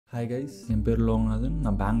Hi guys, என் பேர் லோகநாதன்.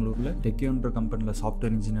 நான் பெங்களூரில் டெக்கியோன்ற கம்பெனியில்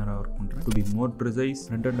சாஃப்ட்வேர் இன்ஜினியராக ஒர்க் பண்ணுறேன். To be more precise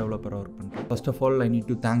ஃப்ரண்ட்-end டெவலப்பராக work பண்ணுறேன். First of all, I need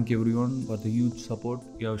to thank everyone for the huge support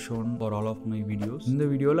you have shown for all of my videos.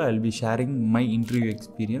 இந்த வீடியோவில் I'll be sharing my interview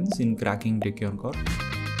experience in cracking Tekion Corp.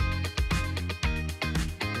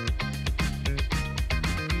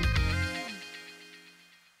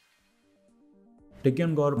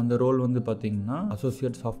 Tekion Corp அந்த role வந்து பார்த்தீங்கன்னா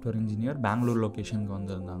associate software engineer Bangalore லொக்கேஷனுக்கு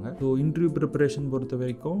வந்திருந்தாங்க. So interview preparation பொறுத்த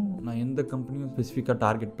வரைக்கும் நான் எந்த கம்பெனியும் ஸ்பெசிஃபிக்காக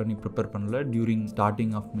டார்கெட் பண்ணி ப்ரிப்பேர் பண்ணல during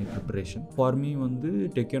starting of my preparation. For me வந்து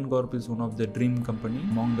Tekion Corp is one of the dream company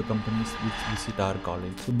among the companies which visit R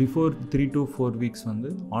college. So before 3 to 4 weeks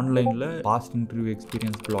வந்து ஆன்லைனில் past interview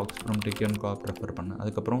experience blocks from Tekion Corp refer பண்ணேன்.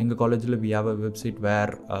 அதுக்கப்புறம் எங்கள் காலேஜில் we have a website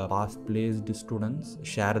where past placed students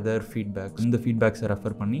share their feedback. இந்த ஃபீட்பேக்ஸை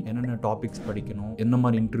refer பண்ணி என்னென்ன topics படிக்கணும், என்ன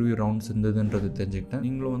மாதிரி இன்டர்வியூ ரவுண்ட்ஸ் இருந்ததுன்றது தெரிஞ்சுக்கிட்டேன்.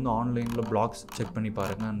 நீங்களும் வந்து ஆன்லைனில் பிளாக்ஸ் செக் பண்ணி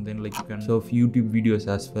பாருங்க. And then like you can surf YouTube videos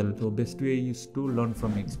as well. So best way is to learn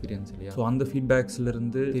from experience இல்லையா. ஸோ அந்த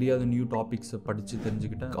ஃபீட்பேக்ஸ்லேருந்து தெரியாத நியூ டாபிக்ஸை படித்து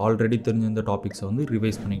தெரிஞ்சுக்கிட்டேன். ஆல்ரெடி தெரிஞ்ச இந்த டாபிக்ஸை வந்து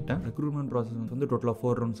ரிவைஸ் பண்ணிக்கிட்டேன். ரெக்ரூட்மெண்ட் ப்ராசஸ் வந்து டோட்டலாக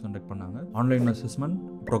 4 rounds கண்டக்ட் பண்ணாங்க. Online assessment,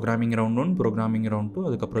 programming round 1, programming round 2,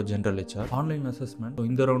 அதுக்கப்புறம் ஜென்ரல் HR. ஆன்லைன் அசஸ்மெண்ட்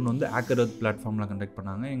இந்த ரவுண்ட் வந்து ஆக்கரத் பிளாட்ஃபார்மில் கண்டக்ட்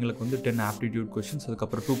பண்ணாங்க. எங்களுக்கு வந்து 10 ஆப்டிடியூட் கொஷின்ஸ்,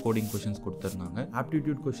 அதுக்கப்புறம் 2 கோடிங் கொஷின்ஸ் கொடுத்துருந்தாங்க.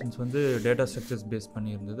 ஆப்டிடியூட் கொஷின்ஸ் வந்து டேட்டா ஸ்ட்ரக்சர்ஸ் பேஸ் பண்ணி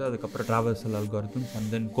இருந்தது. அதுக்கப்புறம் traversal algorithms and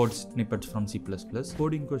then code snippets from C++.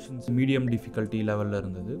 Coding questions medium difficulty லெவலில்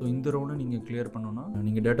இருந்தது. ஸோ இந்த ரவுண்டை நீங்கள் கிளியர் பண்ணணும்னா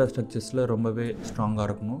நீங்கள் டேட்டா ஸ்ட்ரக்சர்ஸில் ரொம்பவே ஸ்ட்ராங்காக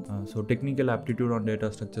இருக்கணும். So technical aptitude on data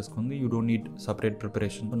ஸ்ட்ரக்சர்ஸ்க்கு வந்து you don't need separate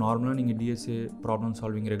preparation. So நார்மலாக நீங்கள் DSA ப்ராப்ளம்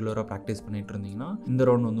சால்விங் ரெகுலராக ப்ராக்டிஸ் பண்ணிட்டு இருந்தீங்கன்னா இந்த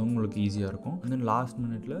ரவுண்ட் வந்து உங்களுக்கு ஈஸியாக இருக்கும். அண்ட் தென் லாஸ்ட்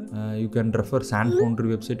மினிட்ல you can refer sand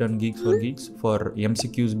foundry website and geeks for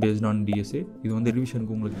MCQs based on DSA. இது வந்து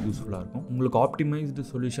ரிவிஷனுக்கு உங்களுக்கு யூஸ்ஃபுல்லாக இருக்கும். உங்களுக்கு ஆப்டிமைஸ்டு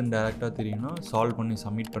சொல்யூஷன் டேரெக்டாக தெரியும்னா சால்வ் பண்ணி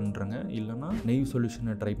சப்மிட் பண்ணுறேங்க. இல்லைனா நெய்வ்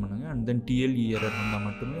சொல்யூஷனை ட்ரை பண்ணுங்க. அண்ட் தென் TLE எரர் வந்தால்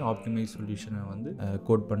மட்டுமே ஆப்டிமைஸ் சொல்யூஷனை வந்து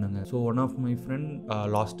கோட் பண்ணுங்க. So one of my friend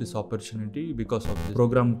last this opportunity because of this.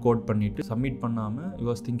 Program code பண்ணிட்டு சப்மிட் பண்ணாமல் you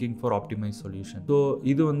was thinking for optimise solution. So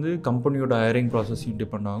இது வந்து கம்பெனியோட ஹைரிங் ப்ராசஸையும்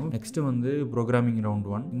டிபெண்ட் ஆகும். நெக்ஸ்ட் வந்து ப்ரோக்ராமிங் ரவுண்ட்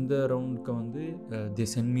 1. இந்த ரவுண்டுக்கு வந்து தே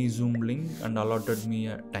send me zoom link and allotted me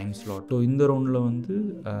a time slot. So இந்த ரவுண்டில் வந்து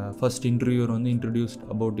ஃபர்ஸ்ட் இன்டர்வியூர் வந்து introduced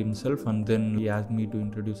about himself and then he asked me to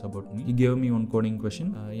introduce about me. He gave me one coding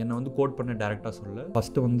question. என்னை வந்து code பண்ண டேரெக்டாக சொல்ல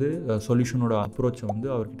first வந்து சொல்யூஷனோட அப்ரோச்சை வந்து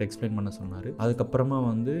அவர்கிட்ட எக்ஸ்பிளைன் பண்ண சொன்னார். அதுக்கப்புறமா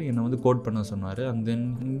வந்து என்னை வந்து கோட் பண்ண சொன்னார். அண்ட் தென்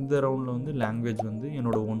இந்த ரவுண்டில் வந்து லாங்குவேஜ் வந்து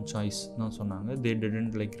என்னோட ஓன் சாய்ஸ் தான் சொன்னாங்க. தே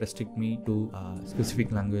didn't like restrict me to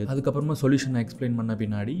specific language. அதுக்கப்புறமா சொல்யூஷனை எக்ஸ்பிளைன் பண்ண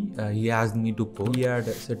பின்னாடி he asked me to quote. He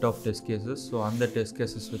had set of test cases. So அந்த டெஸ்ட்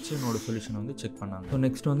கேசஸ் வச்சு என்னோட சொல்யூஷனை வந்து செக் பண்ணாங்க. ஸோ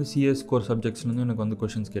நெக்ஸ்ட் வந்து CS கோர் சப்ஜெக்ட்ஸ்லேருந்து எனக்கு வந்து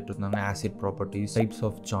கொஷின்ஸ் கேட்டிருந்தாங்க. Acid properties, types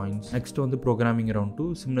of joints. Next வந்து programming round 2.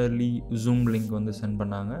 Similarly zoom link வந்து சென்ட்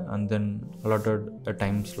பண்ணாங்க. And then allotted a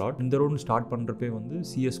time slot. இந்த ரவுண்ட் ஸ்டார்ட் பண்ணுறப்பே வந்து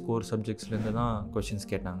CS கோர் சப்ஜெக்ட்ஸ்லேருந்து தான் கொஷின்ஸ்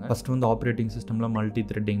கேட்டாங்க. ஃபர்ஸ்ட் வந்து ஆப்ரேட்டிங் சிஸ்டமில் மல்டி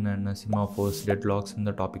த்ரெட்டிங்னா என்ன, சிமாஃபோர்ஸ், டெட்லாக்ஸ்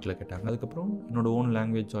இந்த டாப்பிக்கில் கேட்டாங்க. அதுக்கப்புறம் என்னோட ஓன்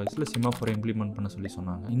லாங்குவேஜ் சாய்ஸில் சிமாஃபோர் இம்ப்ளிமெண்ட் பண்ண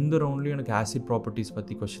சொன்னாங்க. இந்த ரவுண்ட்லேயும் எனக்கு ஆசிட் ப்ராப்பர்ட்டிஸ்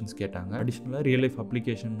பற்றி கொஷின்ஸ் கேட்டாங்க. அடிஷ்னலாக ரியல் லைஃப்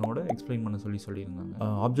அப்ளிகேஷனோட எக்ஸ்பிளைன் பண்ண சொல்லியிருந்தாங்க.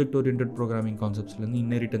 ஆப்ஜெக்ட் ஓரியன்டட் ப்ரோக்ராமிங் கான்செப்ட்ஸ்லேருந்து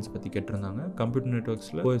இன்ஹெரிட்டன்ஸ் பற்றி கேட்டிருந்தாங்க. கம்ப்யூட்டர்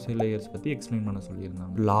நெட்வொர்க்ஸில் OSI லேயர்ஸ் பற்றி எக்ஸ்பிளைன் பண்ண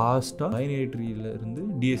சொல்லியிருந்தாங்க. லாஸ்ட்டாக பைனரி ட்ரீல இருந்து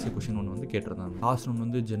DSA கொஷின் ஒன்று வந்து கேட்டிருந்தாங்க. லாஸ்ட் ஒன்று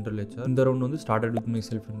வந்து ஜென்ரல் HR. இந்த ரவுண்ட் வந்து started with my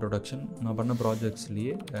self introduction. நான் பண்ண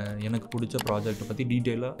ப்ராஜெக்ட்ஸ்லேயே எனக்கு பிடிச்ச ப்ராஜெக்ட்டை பற்றி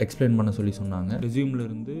டீட்டெயிலாக எக்ஸ்பிளைன் பண்ண சொன்னாங்க. ரெஸ்யூம்ல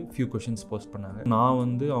இருந்து ஃபியூ கொஷின்ஸ் போஸ்ட் பண்ணாங்க. நான்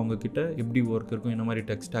வந்து அவங்க கிட்ட எப்படி ஒர்க் இருக்கும், என்ன மாதிரி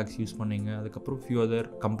டெக் ஸ்டாக்ஸ் யூஸ் பண்ணீங்க, அதுக்கப்புறம் few other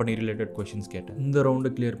company related questions கேட்டேன். இந்த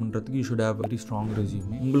ரவுண்டை கிளியர் பண்ணுறதுக்கு you should have very strong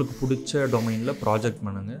resume. உங்களுக்கு பிடிச்ச டொமைனில் ப்ராஜெக்ட்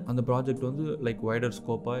பண்ணுங்க. அந்த ப்ராஜெக்ட் வந்து லைக் வைடர்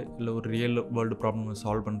ஸ்கோப்பாக இல்லை ஒரு ரியல் வேர்ல்டு ப்ராப்ளம்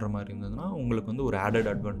சால்வ் பண்ணுற மாதிரி இருந்ததுன்னா உங்களுக்கு வந்து ஒரு ஆடட்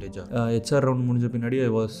அட்வான்டேஜாக. HR ரவுண்ட் முடிஞ்ச பின்னாடி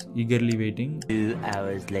I was eagerly waiting. 2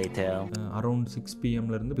 hours later. Around 6 PM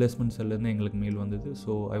இருந்து பிளேஸ்மெண்ட் செல்லேருந்து எங்களுக்கு மெயில் வந்தது.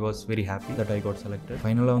 So I was very happy that I got selected.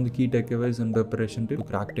 ஃபைனலாக வந்து key takeaways and preparation to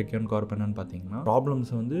crack Tekion Corp என்னன்னு பார்த்தீங்கன்னா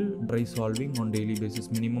ப்ராப்ளம்ஸ் வந்து try solving on daily basis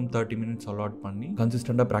minimum 30 minutes allot பண்ணி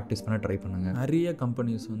கன்சிஸ்டண்டாக practice பண்ண ட்ரை பண்ணுங்க. நிறைய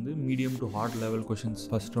கம்பெனிஸ் வந்து medium to heart level questions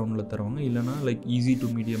first ரவுண்டில் தருவாங்க. இல்லைனா like easy to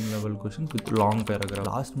medium level questions with long paragraph.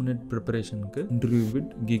 Last minute ப்ரிப்பரேஷனுக்கு interview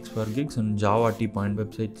with geeks and Java T-Point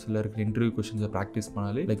வெப்சைட்ஸில் இருக்கிற interview கொஷின்ஸை practice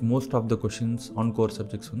பண்ணாலே like most of the questions on core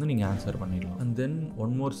subjects வந்து நீங்கள் answer பண்ணிடலாம். And then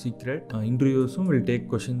one more secret, இன்டர்வியூஸும் will take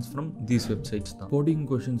questions from these websites தான். Coding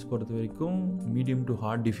questions பொறுத்த வரைக்கும் medium to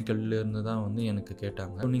heart டிஃபிகல்ட்டில் இருந்து தான் வந்து எனக்கு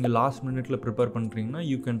கேட்டாங்க. ஸோ நீங்கள் லாஸ்ட் மினிட்ல ப்ரிப்பேர் பண்ணுறீங்கன்னா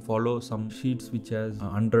you can follow some sheets which has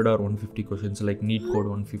 100 or 150 questions like NEET code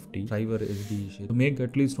 150, driver SD sheet. Make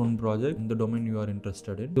at least one project இந்த டொமைன் யூ ஆர்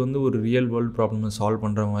இன்ட்ரெஸ்டட். இது வந்து ஒரு ரியல் வேர்ல்டு ப்ராப்ளம் சால்வ்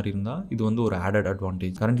பண்ணுற மாதிரி இருந்தால் இது வந்து ஒரு ஆடட்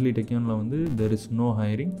அட்வான்டேஜ். கரண்ட்லி Tekionல வந்து there is no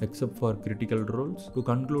hiring except for critical roles. To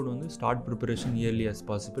conclude வந்து start preparation yearly as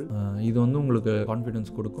possible. இது வந்து உங்களுக்கு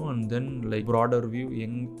கான்ஃபிடன்ஸ் கொடுக்கும். And then like broader view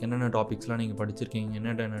என்னென்ன டாபிக்ஸ்லாம் நீங்கள் படிச்சிருக்கீங்க,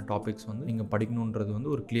 என்னென்ன டாபிக்ஸ் வந்து நீங்கள் படிக்கணுன்றது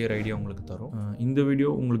வந்து ஒரு கிளியர் ஐடியா உங்களுக்கு தரும். இந்த வீடியோ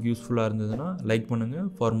உங்களுக்கு யூஸ்ஃபுல்லாக இருந்ததுன்னா லைக் பண்ணுங்கள்.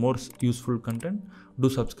 For more useful content two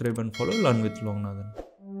subscribe and follow learn with Loganathan.